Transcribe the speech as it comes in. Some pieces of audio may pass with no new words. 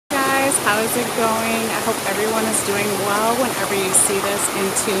how is it going? I hope everyone is doing well whenever you see this and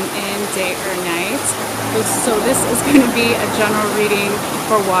tune in day or night. So this is going to be a general reading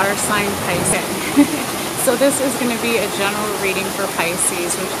for water sign Pisces. So this is going to be a general reading for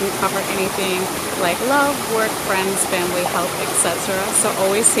Pisces, which can cover anything like love, work, friends, family, health, etc. So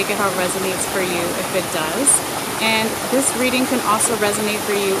always take it how it resonates for you if it does. And this reading can also resonate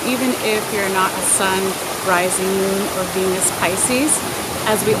for you even if you're not a sun, rising, moon, or Venus Pisces,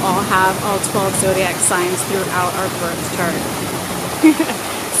 as we all have all 12 zodiac signs throughout our birth chart.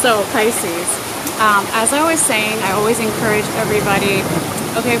 So Pisces, as I was saying, I always encourage everybody,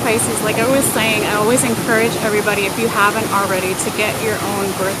 okay Pisces, like I was saying, I always encourage everybody, if you haven't already, to get your own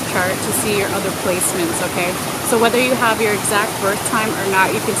birth chart to see your other placements, okay? So whether you have your exact birth time or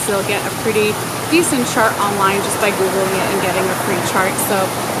not, you can still get a pretty decent chart online just by Googling it and getting a free chart. So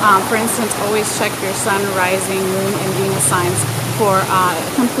for instance, always check your sun, rising, moon, and Venus signs for a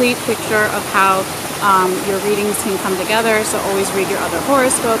complete picture of how your readings can come together. So always read your other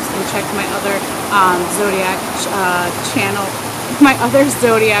horoscopes and check my other zodiac channel, my other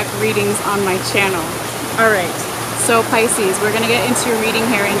zodiac readings on my channel. Alright, so Pisces, we're going to get into your reading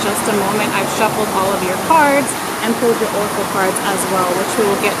here in just a moment. I've shuffled all of your cards and pulled your oracle cards as well, which we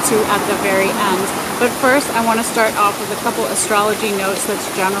will get to at the very end. But first, I want to start off with a couple astrology notes that's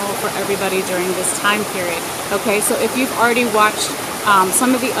general for everybody during this time period. Okay, so if you've already watched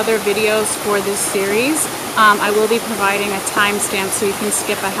some of the other videos for this series, I will be providing a timestamp so you can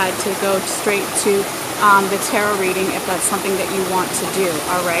skip ahead to go straight to the tarot reading if that's something that you want to do.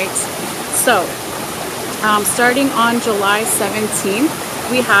 All right, so starting on July 17th,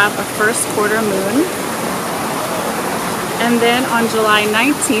 we have a first quarter moon. And then on July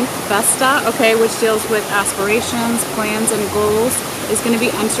 19th, Vesta, okay, which deals with aspirations, plans, and goals, is going to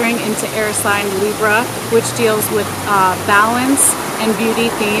be entering into air sign Libra, which deals with balance and beauty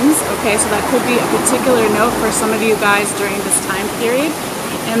themes. Okay, so that could be a particular note for some of you guys during this time period.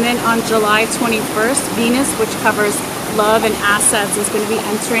 And then on July 21st, Venus, which covers love and assets, is going to be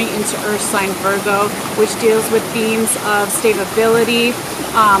entering into earth sign Virgo, which deals with themes of stability,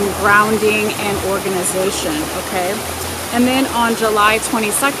 grounding, and organization. Okay. And then on July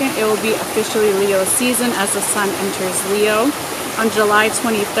 22nd, it will be officially Leo season as the sun enters Leo. On July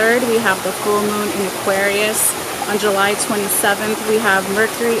 23rd, we have the full moon in Aquarius. On July 27th, we have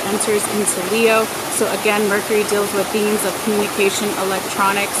Mercury enters into Leo. So again, Mercury deals with themes of communication,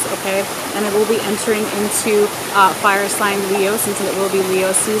 electronics, okay? And it will be entering into fire sign Leo, since it will be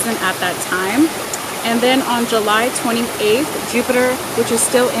Leo season at that time. And then on July 28th, Jupiter, which is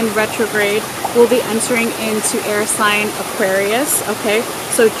still in retrograde, will be entering into air sign Aquarius, okay?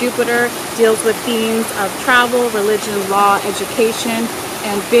 So Jupiter deals with themes of travel, religion, law, education,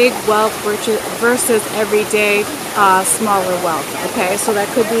 and big wealth versus everyday smaller wealth, okay? So that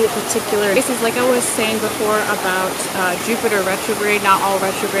could be a particular cases, like I was saying before about Jupiter retrograde. Not all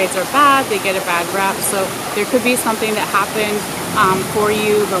retrogrades are bad, they get a bad rap. So there could be something that happened for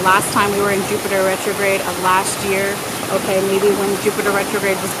you the last time we were in Jupiter retrograde of last year, okay? Maybe when Jupiter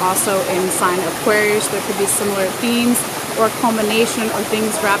retrograde was also in sign Aquarius, there could be similar themes or culmination or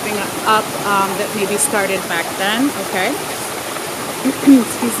things wrapping up that maybe started back then, okay?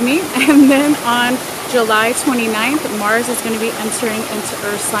 Excuse me. And then on July 29th, Mars is going to be entering into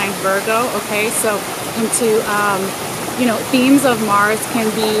earth sign Virgo, okay? So into you know, themes of Mars can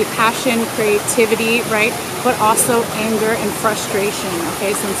be passion, creativity, right? But also anger and frustration,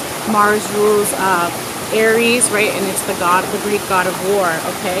 okay? Since Mars rules Aries, right? And it's the Greek god of war,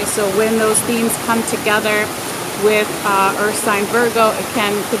 okay? So when those themes come together with earth sign Virgo, it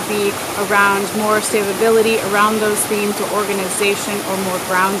could be around more stability around those themes, or organization, or more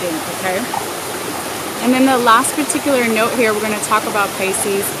grounding, okay? And then the last particular note here we're going to talk about,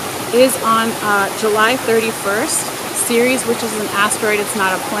 Pisces, is on July 31st. Ceres, which is an asteroid, it's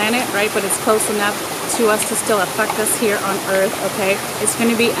not a planet, right, but it's close enough to us to still affect us here on Earth, okay? It's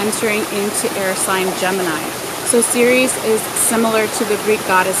going to be entering into air sign Gemini. So Ceres is similar to the Greek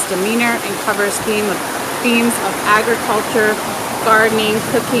goddess Demeter and covers themes of agriculture, gardening,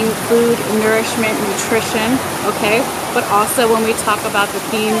 cooking, food, nourishment, nutrition, okay? But also when we talk about the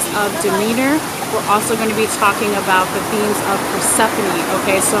themes of Demeter, we're also going to be talking about the themes of Persephone,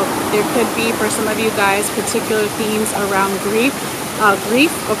 okay? So there could be, for some of you guys, particular themes around grief,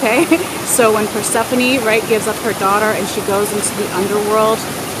 okay? So when Persephone, right, gives up her daughter and she goes into the underworld,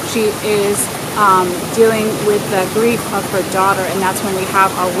 she is dealing with the grief of her daughter, and that's when we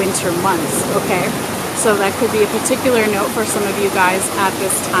have our winter months, okay? So that could be a particular note for some of you guys at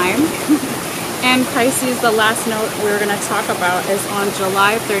this time. And Pisces, the last note we're going to talk about is on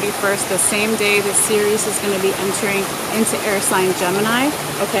July 31st, the same day the Ceres is going to be entering into air sign Gemini.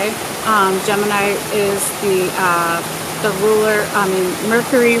 Okay, Gemini is the ruler.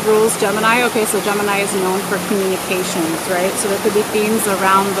 Mercury rules Gemini. Okay, so Gemini is known for communications, right? So there could be themes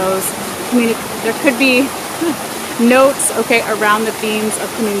around those. There could be notes, okay, around the themes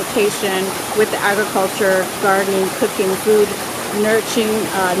of communication with the agriculture, gardening, cooking, food,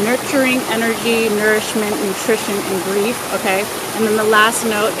 nurturing energy, nourishment, nutrition, and grief, okay? And then the last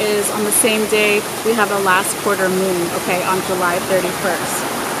note is on the same day, we have a last quarter moon, okay, on July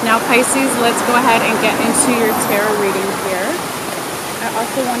 31st. Now, Pisces, let's go ahead and get into your tarot reading here. I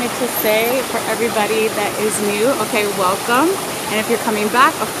also wanted to say for everybody that is new, okay, welcome. And if you're coming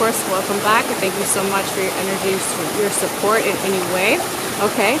back, of course, welcome back. And thank you so much for your energy, your support in any way.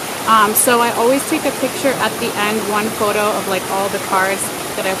 Okay, so I always take a picture at the end, one photo of like all the cards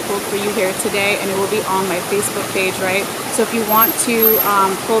that I pulled for you here today, and it will be on my Facebook page, right? So if you want to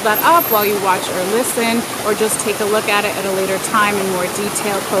pull that up while you watch or listen, or just take a look at it at a later time in more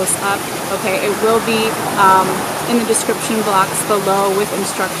detail close up, okay, it will be in the description box below with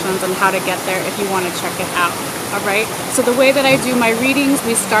instructions on how to get there if you want to check it out. All right, so the way that I do my readings,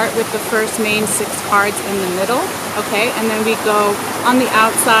 we start with the first main 6 cards in the middle, okay, and then we go on the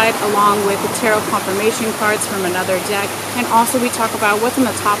outside along with the tarot confirmation cards from another deck, and also we talk about what's on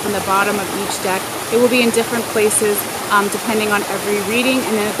the top and the bottom of each deck. It will be in different places depending on every reading,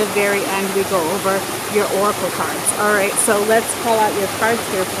 and then at the very end we go over your oracle cards. All right, so let's call out your cards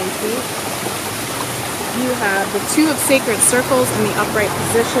here, Pisces. You have the 2 of Sacred Circles in the upright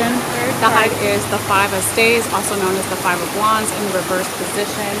position. The card is the 5 of Staves, also known as the 5 of Wands, in the reverse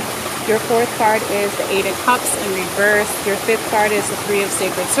position. Your 4th card is the 8 of Cups in reverse. Your 5th card is the 3 of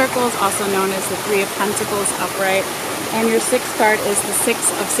Sacred Circles, also known as the 3 of Pentacles upright. And your 6th card is the 6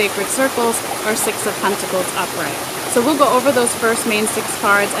 of Sacred Circles, or 6 of Pentacles upright. So we'll go over those first main 6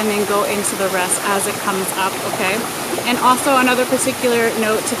 cards and then go into the rest as it comes up, okay? And also another particular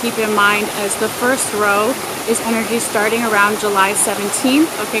note to keep in mind is the first row is energy starting around July 17th,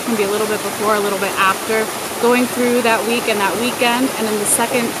 okay? It can be a little bit before, a little bit after, going through that week and that weekend. And then the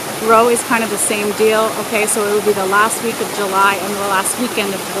second row is kind of the same deal, okay? So it will be the last week of July and the last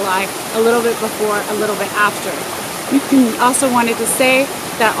weekend of July, a little bit before, a little bit after. Also wanted to say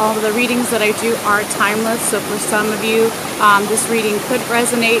that all of the readings that I do are timeless. So for some of you, this reading could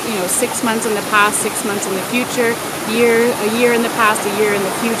resonate, 6 months in the past, 6 months in the future, a year in the past, a year in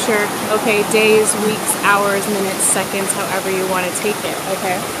the future, okay, days, weeks, hours, minutes, seconds, however you want to take it,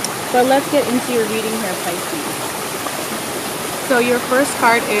 okay? But let's get into your reading here, Pisces. So your first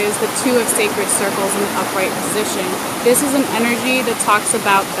card is the 2 of Sacred Circles in the upright position. This is an energy that talks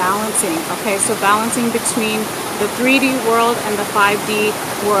about balancing, okay? So balancing between the 3D world and the 5D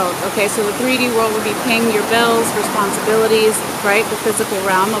world, okay? So the 3D world would be paying your bills, responsibilities, right? The physical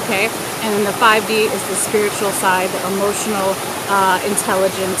realm, okay? And then the 5D is the spiritual side, the emotional,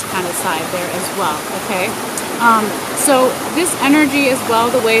 intelligence kind of side there as well, okay? So this energy as well,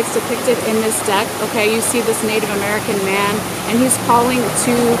 the way it's depicted in this deck, okay, you see this Native American man, and he's calling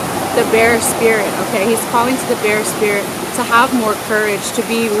to the bear spirit, okay? He's calling to the bear spirit to have more courage, to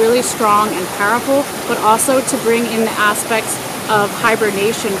be really strong and powerful, but also to bring in the aspects of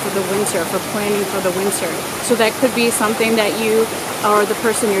hibernation for the winter, for planning for the winter. So that could be something that you or the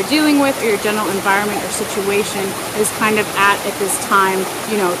person you're dealing with or your general environment or situation is kind of at this time,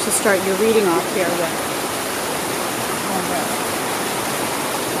 to start your reading off here with.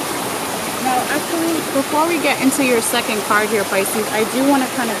 Now, actually, before we get into your second card here, Pisces, I do want to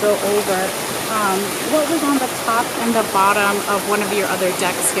kind of go over what was on the top and the bottom of one of your other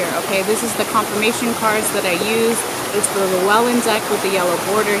decks here, okay? This is the confirmation cards that I use. It's the Llewellyn deck with the yellow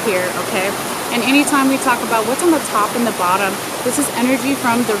border here, okay? And anytime we talk about what's on the top and the bottom, this is energy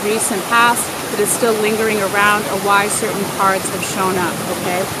from the recent past that is still lingering around, or why certain cards have shown up,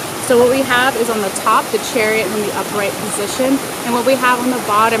 okay? So what we have is on the top, the Chariot in the upright position, and what we have on the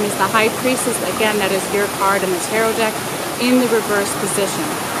bottom is the High Priestess, again, that is your card in the tarot deck, in the reverse position.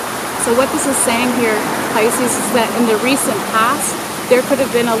 So what this is saying here, Pisces, is that in the recent past, there could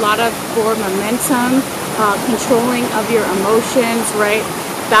have been a lot of forward momentum, controlling of your emotions, right?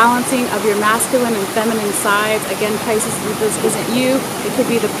 Balancing of your masculine and feminine sides. Again, Pisces, if this isn't you, it could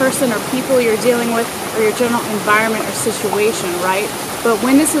be the person or people you're dealing with, or your general environment or situation, right? But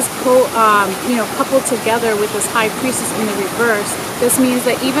when this is coupled together with this High Priestess in the reverse, this means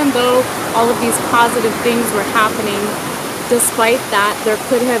that even though all of these positive things were happening, despite that, there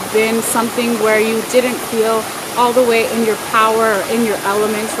could have been something where you didn't feel all the way in your power or in your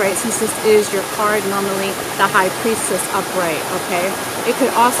elements, right? Since this is your card, normally the High Priestess upright, okay? It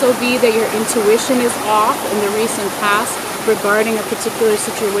could also be that your intuition is off in the recent past regarding a particular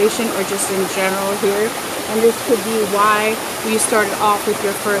situation or just in general here. And this could be why you started off with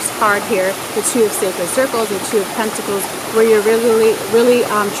your first card here, the Two of Sacred Circles and Two of Pentacles, where you're really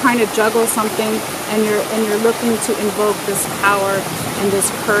trying to juggle something, and you're looking to invoke this power and this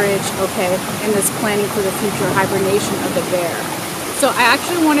courage, okay, and this planning for the future, hibernation of the bear. So I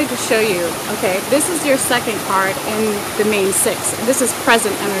actually wanted to show you, okay, this is your second card in the main six. This is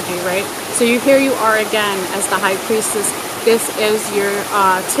present energy, right? So here you are again as the High Priestess. This is your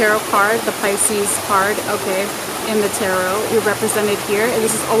tarot card, the Pisces card, okay, in the tarot. You're represented here, and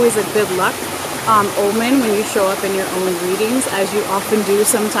this is always a good luck omen when you show up in your own readings, as you often do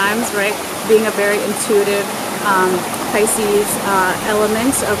sometimes, right? Being a very intuitive Pisces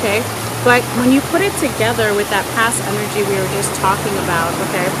element, okay? But when you put it together with that past energy we were just talking about,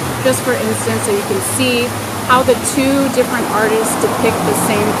 okay, just for instance, so you can see how the two different artists depict the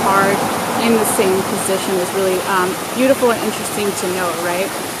same card in the same position is really beautiful and interesting to note, right?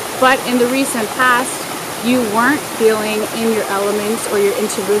 But in the recent past, you weren't feeling in your elements, or your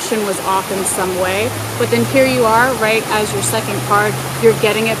intuition was off in some way. But then here you are, right, as your second card, you're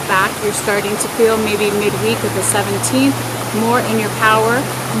getting it back. You're starting to feel maybe midweek of the 17th, more in your power,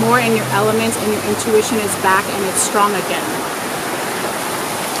 more in your elements, and your intuition is back and it's strong again.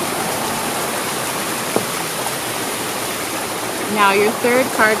 Now your third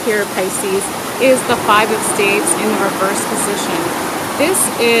card here, Pisces, is the Five of Staves in the reverse position. This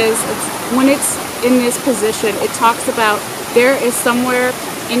is, when it's in this position, it talks about there is somewhere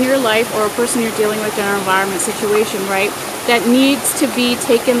in your life or a person you're dealing with in an environment situation, right, that needs to be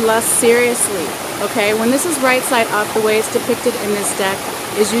taken less seriously, okay? When this is right side up, the way it's depicted in this deck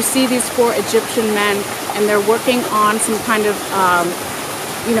is you see these four Egyptian men, and they're working on some kind of,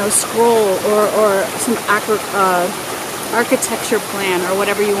 you know, scroll or some architecture plan, or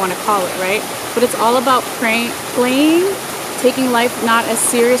whatever you want to call it, right? But it's all about playing, taking life not as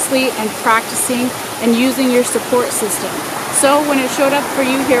seriously, and practicing and using your support system. So when it showed up for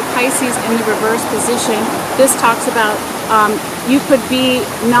you here, Pisces, in the reverse position, this talks about you could be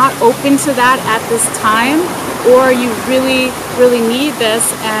not open to that at this time, or you really need this,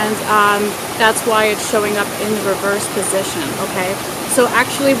 and that's why it's showing up in the reverse position, okay? So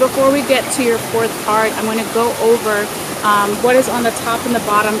actually, before we get to your fourth card, I'm going to go over what is on the top and the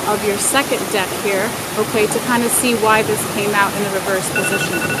bottom of your second deck here, okay, to kind of see why this came out in the reverse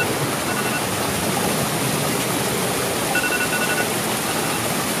position.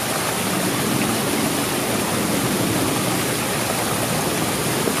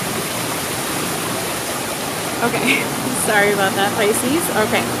 Okay, sorry about that, Pisces.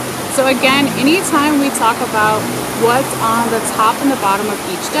 Okay, so again, anytime we talk about what's on the top and the bottom of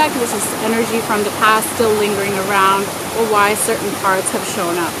each deck, this is energy from the past still lingering around, or why certain cards have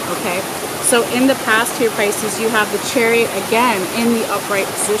shown up, okay? So in the past here, Pisces, you have the Chariot again in the upright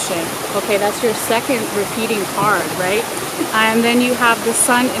position, okay? That's your second repeating card, right? And then you have the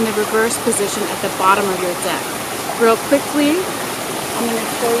Sun in the reverse position at the bottom of your deck. Real quickly, I'm going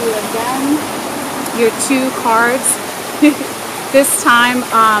to show you again your two cards, this time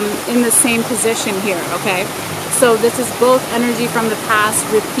in the same position here, okay? So this is both energy from the past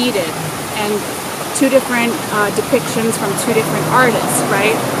repeated, and two different depictions from two different artists,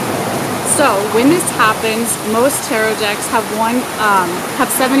 right? So when this happens, most tarot decks have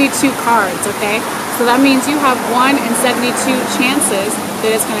 72 cards, okay? So that means you have 1 in 72 chances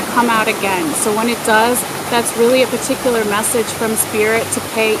that it's going to come out again. So when it does, that's really a particular message from Spirit to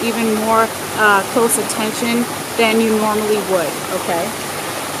pay even more close attention than you normally would, okay?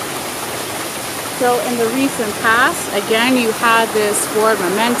 So in the recent past, again, you had this forward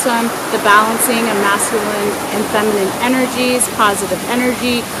momentum, the balancing of masculine and feminine energies, positive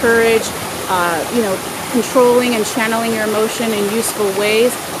energy, courage, you know, controlling and channeling your emotion in useful ways.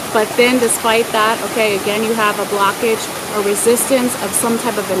 But then despite that, okay, again, you have a blockage, a resistance of some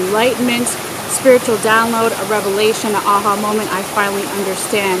type of enlightenment, spiritual download, a revelation, an aha moment, I finally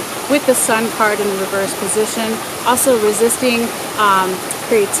understand, with the Sun card in the reverse position. Also resisting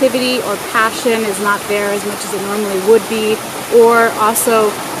creativity or passion is not there as much as it normally would be, or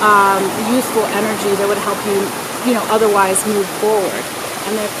also useful energy that would help you, you know, otherwise move forward.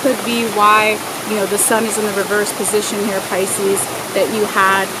 And that could be why, you know, the Sun is in the reverse position here, Pisces, that you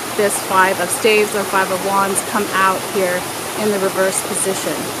had this Five of Staves or Five of Wands come out here in the reverse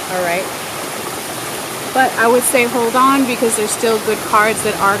position, all right? But I would say hold on, because there's still good cards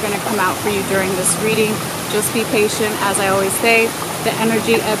that are going to come out for you during this reading. Just be patient, as I always say. the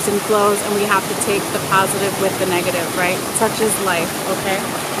energy ebbs and flows, and we have to take the positive with the negative, right? Such is life, okay?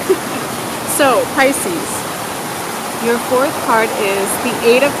 So, Pisces, your fourth card is the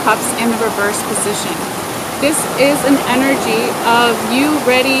Eight of Cups in the reverse position. This is an energy of you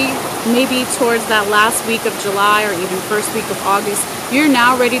ready, maybe towards that last week of July or even first week of August. You're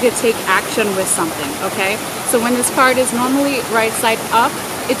now ready to take action with something, okay? So when this card is normally right side up,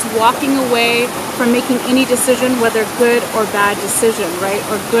 it's walking away from making any decision, whether good or bad decision, right?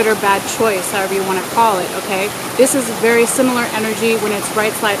 Or good or bad choice, however you want to call it, okay? This is very similar energy when it's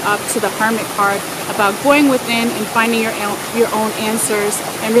right side up to the Hermit card, about going within and finding your own answers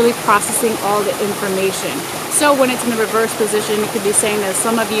and really processing all the information. So when it's in the reverse position, it could be saying that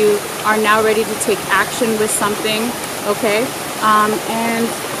some of you are now ready to take action with something, okay? And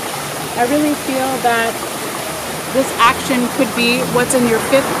I really feel that this action could be what's in your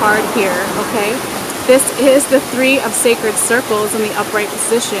fifth card here, okay? This is the Three of Sacred Circles in the upright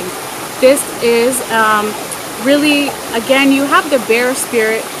position. This is really, again, you have the bear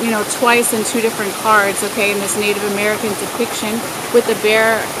spirit, you know, twice in two different cards, okay, in this Native American depiction, with the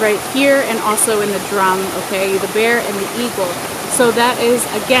bear right here and also in the drum, okay, the bear and the eagle. So that is,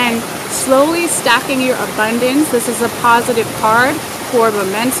 again, slowly stacking your abundance. This is a positive card for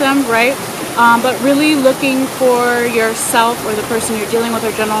momentum, right? But really looking for yourself or the person you're dealing with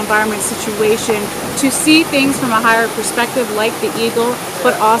or general environment situation to see things from a higher perspective, like the eagle,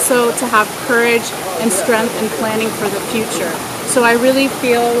 but also to have courage and strength and planning for the future. So I really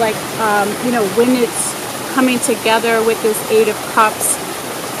feel like, you know, when it's coming together with this Eight of Cups,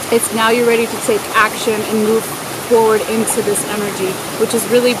 it's now you're ready to take action and move forward into this energy, which is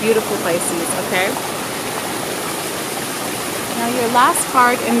really beautiful, Pisces, okay? Now your last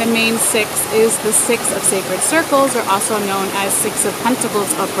card in the main six is the Six of Sacred Circles, or also known as Six of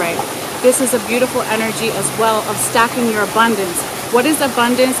Pentacles upright. This is a beautiful energy as well of stacking your abundance. What is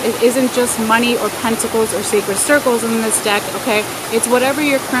abundance? It isn't just money or pentacles or sacred circles in this deck, okay? It's whatever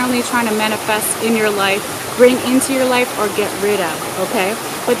you're currently trying to manifest in your life, bring into your life, or get rid of, okay?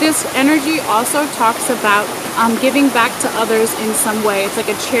 But this energy also talks about giving back to others in some way. It's like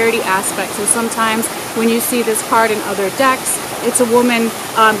a charity aspect. So sometimes when you see this card in other decks, it's a woman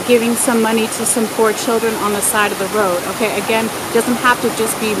giving some money to some poor children on the side of the road, okay? Again, it doesn't have to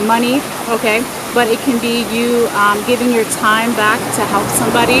just be money, okay? But it can be you giving your time back to help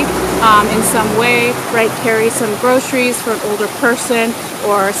somebody in some way, right? Carry some groceries for an older person,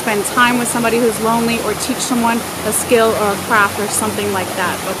 or spend time with somebody who's lonely, or teach someone a skill or a craft or something like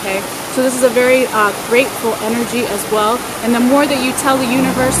that, okay? So this is a very grateful energy as well. And the more that you tell the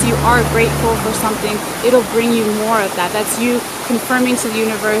universe you are grateful for something, it'll bring you more of that. That's you confirming to the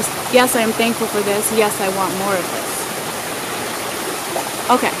universe, yes, I am thankful for this. Yes, I want more of this.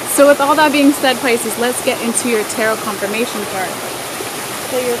 Okay, so with all that being said, Pisces, let's get into your tarot confirmation card.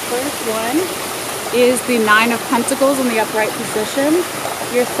 So your first one is the Nine of Pentacles in the upright position.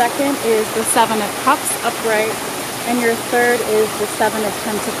 Your second is the Seven of Cups upright. And your third is the Seven of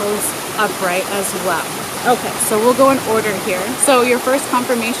Pentacles upright as well. Okay, so we'll go in order here. So your first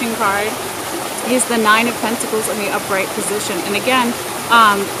confirmation card is the Nine of Pentacles in the upright position. And again,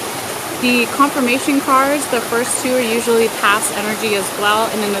 the confirmation cards, the first two are usually past energy as well,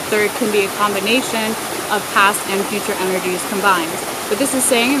 and then the third can be a combination of past and future energies combined. But this is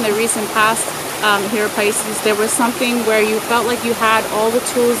saying in the recent past, here, Pisces, there was something where you felt like you had all the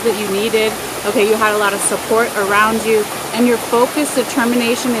tools that you needed. Okay, you had a lot of support around you, and your focus,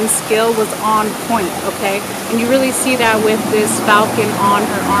 determination, and skill was on point, okay? And you really see that with this falcon on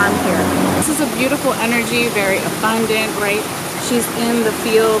her arm here. This is a beautiful energy, very abundant, right? She's in the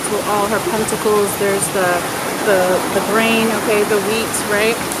fields with all her pentacles. There's the grain, okay, the wheat,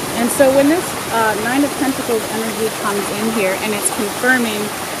 right? And so when this Nine of Pentacles energy comes in here, and it's confirming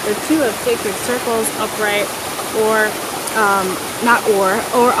the Two of Sacred Circles upright, or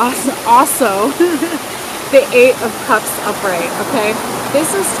also the Eight of Cups upright, okay?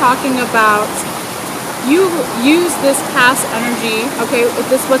 This is talking about you use this past energy, okay? If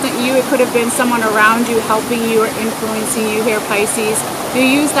this wasn't you, it could have been someone around you helping you or influencing you here, Pisces. You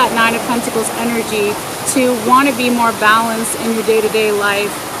use that Nine of Pentacles energy to want to be more balanced in your day-to-day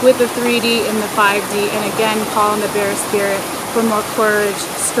life with the 3D and the 5D, and again, call in the bear spirit for more courage,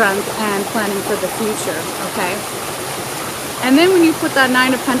 strength, and planning for the future, okay? And then when you put that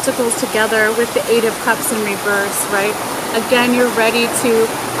Nine of Pentacles together with the Eight of Cups in reverse, right? Again, you're ready to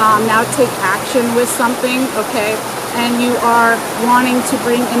now take action with something, okay? And you are wanting to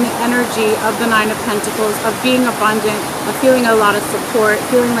bring in the energy of the Nine of Pentacles, of being abundant, of feeling a lot of support,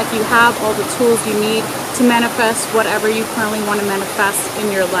 feeling like you have all the tools you need to manifest whatever you currently want to manifest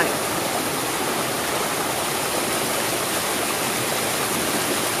in your life.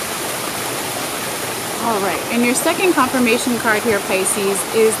 All right, and your second confirmation card here, Pisces,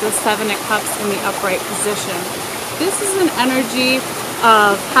 is the Seven of Cups in the upright position. This is an energy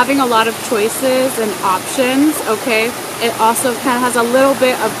of having a lot of choices and options, okay? It also kind of has a little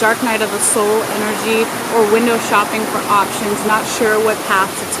bit of dark night of the soul energy, or window shopping for options, not sure what path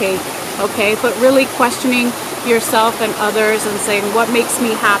to take, okay? But really questioning yourself and others and saying, what makes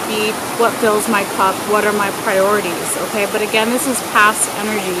me happy? What fills my cup? What are my priorities, okay? But again, this is past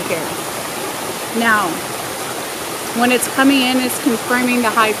energy here. Now, when it's coming in, it's confirming the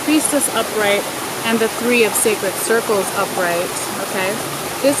High Priestess upright and the Three of Sacred Circles upright, okay?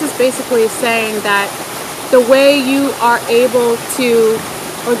 This is basically saying that the way you are able to,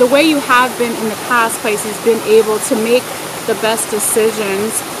 or the way you have been in the past, Pisces, been able to make the best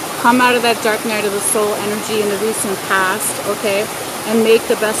decisions, come out of that dark night of the soul energy in the recent past, okay? And make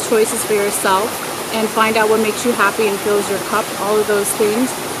the best choices for yourself and find out what makes you happy and fills your cup, all of those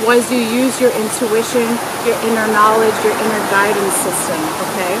things, was you use your intuition, your inner knowledge, your inner guidance system,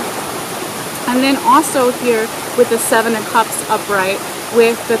 okay? And then also here with the Seven of Cups upright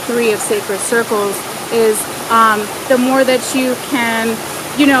with the Three of Sacred Circles is the more that you can,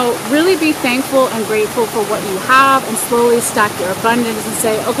 you know, really be thankful and grateful for what you have and slowly stack your abundance and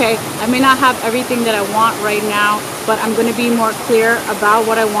say, okay, I may not have everything that I want right now, but I'm going to be more clear about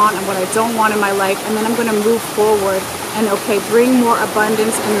what I want and what I don't want in my life, and then I'm going to move forward and, okay, bring more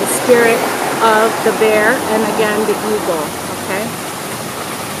abundance in the spirit of the bear and, again, the eagle, okay?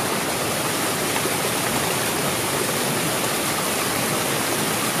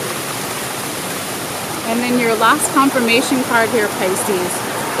 And then your last confirmation card here, Pisces,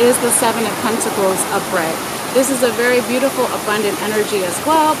 is the Seven of Pentacles upright. This is a very beautiful, abundant energy as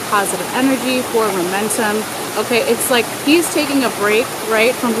well, positive energy for momentum. Okay, it's like he's taking a break,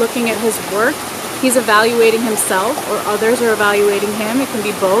 right, from looking at his work. He's evaluating himself, or others are evaluating him. It can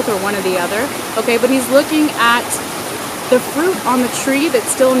be both or one or the other. Okay, but he's looking at the fruit on the tree that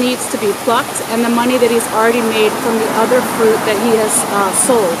still needs to be plucked and the money that he's already made from the other fruit that he has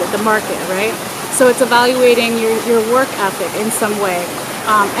sold at the market, right? So it's evaluating your work ethic in some way.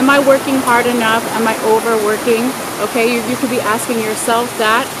 Am I working hard enough? Am I overworking? Okay, you could be asking yourself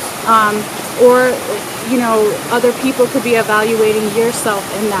that. Or, you know, other people could be evaluating yourself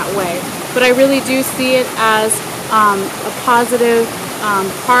in that way. But I really do see it as a positive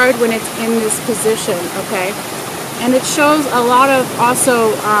card when it's in this position, okay? And it shows a lot of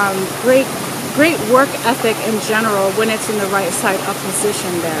also great work ethic in general when it's in the right side up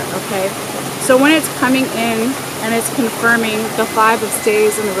position there, okay? So when it's coming in and it's confirming the Five of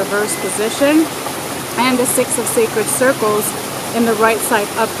Staves in the reverse position and the Six of Sacred Circles in the right side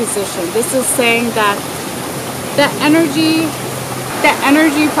up position, this is saying that the energy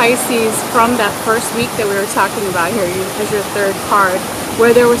Pisces from that first week that we were talking about here as your third card,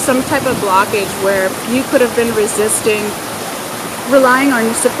 where there was some type of blockage where you could have been resisting relying on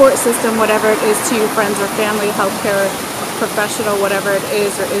your support system, whatever it is to you, friends or family, healthcare professional, whatever it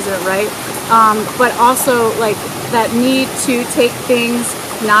is or isn't, right? But also like that need to take things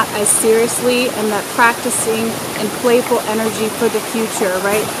not as seriously, and that practicing and playful energy for the future,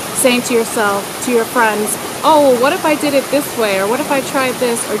 right? Saying to yourself, to your friends, oh, what if I did it this way? Or what if I tried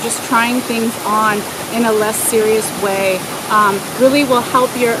this? Or just trying things on in a less serious way really will help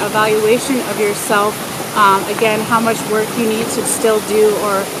your evaluation of yourself. Again, how much work you need to still do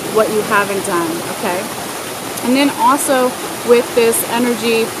or what you haven't done, okay? And then also with this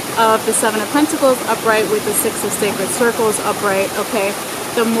energy of the Seven of Pentacles upright with the Six of Sacred Circles upright, okay,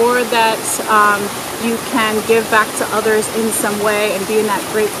 the more that you can give back to others in some way and be in that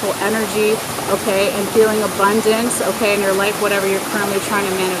grateful energy, okay, and feeling abundance, okay, in your life, whatever you're currently trying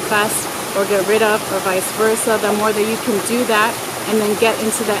to manifest or get rid of, or vice versa, the more that you can do that and then get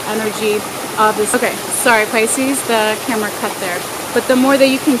into the energy of this. Okay, sorry Pisces, the camera cut there. But the more that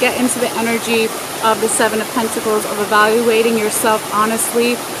you can get into the energy of the Seven of Pentacles, of evaluating yourself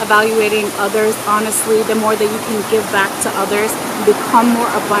honestly, evaluating others honestly, the more that you can give back to others, become more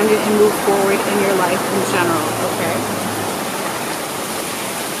abundant and move forward in your life in general, okay?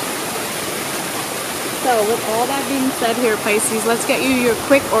 So with all that being said here, Pisces, let's get you your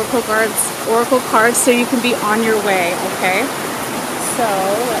quick oracle cards so you can be on your way, okay? So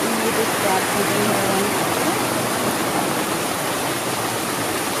let me just grab something here.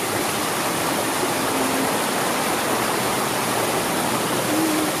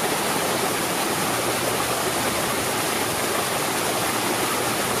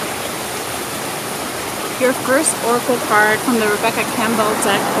 Your first oracle card from the Rebecca Campbell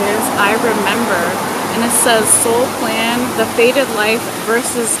deck is I Remember, and it says Soul Plan, the Fated Life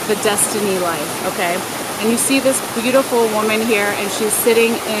versus the Destiny Life, okay? And you see this beautiful woman here, and she's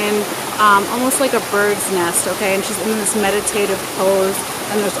sitting in almost like a bird's nest, okay? And she's in this meditative pose,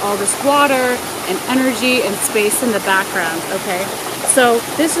 and there's all this water and energy and space in the background, okay? So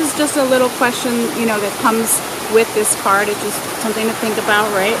this is just a little question, you know, that comes with this card. It's just something to think about,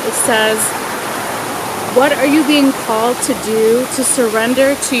 right? It says, what are you being called to do to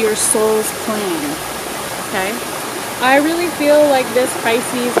surrender to your soul's plan? Okay? I really feel like this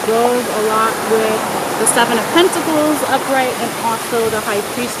Pisces goes a lot with the Seven of Pentacles upright and also the High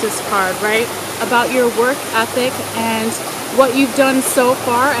Priestess card, right? About your work ethic and what you've done so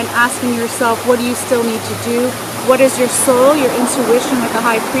far, and asking yourself, what do you still need to do? What is your soul, your intuition with the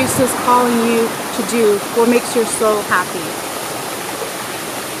High Priestess calling you to do? What makes your soul happy?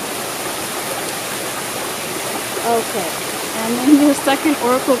 Okay, and then your second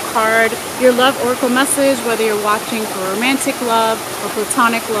oracle card, your love oracle message, whether you're watching for romantic love or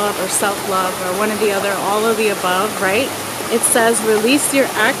platonic love or self-love or one or the other, all of the above, right? It says, release your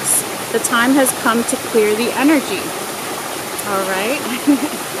ex. The time has come to clear the energy. All right.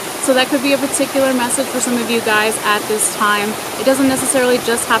 So that could be a particular message for some of you guys at this time. It doesn't necessarily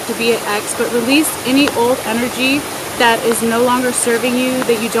just have to be an ex, but release any old energy that is no longer serving you,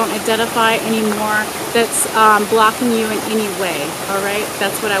 that you don't identify anymore, that's blocking you in any way. All right,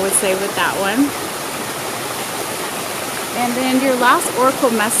 that's what I would say with that one. And then your last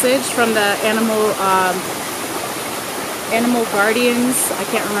oracle message from the animal guardians. I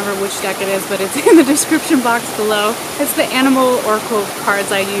can't remember which deck it is, but it's in the description box below. It's the animal oracle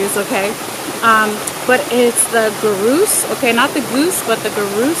cards I use, okay? But it's the Garoose, okay? Not the goose, but the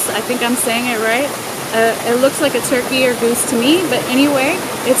Garoose. I think I'm saying it right. It looks like a turkey or goose to me, but anyway,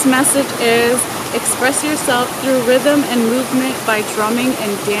 its message is, express yourself through rhythm and movement by drumming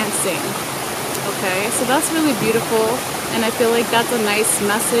and dancing. Okay, so that's really beautiful, and I feel like that's a nice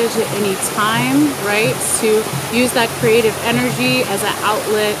message at any time, right? To use that creative energy as an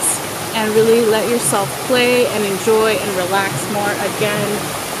outlet and really let yourself play and enjoy and relax more. Again,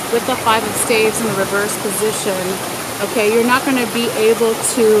 with the Five of Staves in the reverse position, okay, you're not going to be able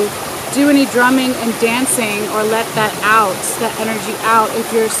to do any drumming and dancing or let that out, that energy out, if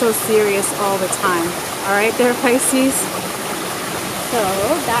you're so serious all the time. All right, there, Pisces? So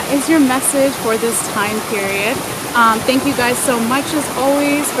that is your message for this time period. Thank you guys so much, as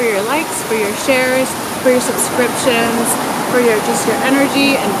always, for your likes, for your shares, for your subscriptions, for your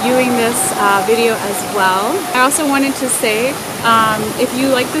energy and viewing this video as well. I also wanted to say, if you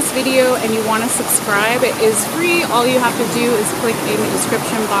like this video and you want to subscribe, it is free. All you have to do is click in the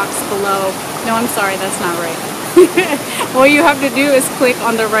description box below. No, I'm sorry, that's not right. All you have to do is click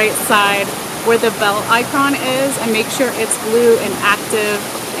on the right side where the bell icon is and make sure it's blue and active,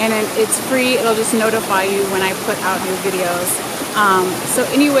 and it's free. It'll just notify you when I put out new videos. So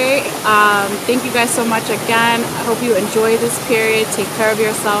anyway, thank you guys so much again. I hope you enjoy this period. Take care of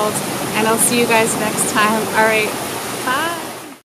yourselves, and I'll see you guys next time. All right.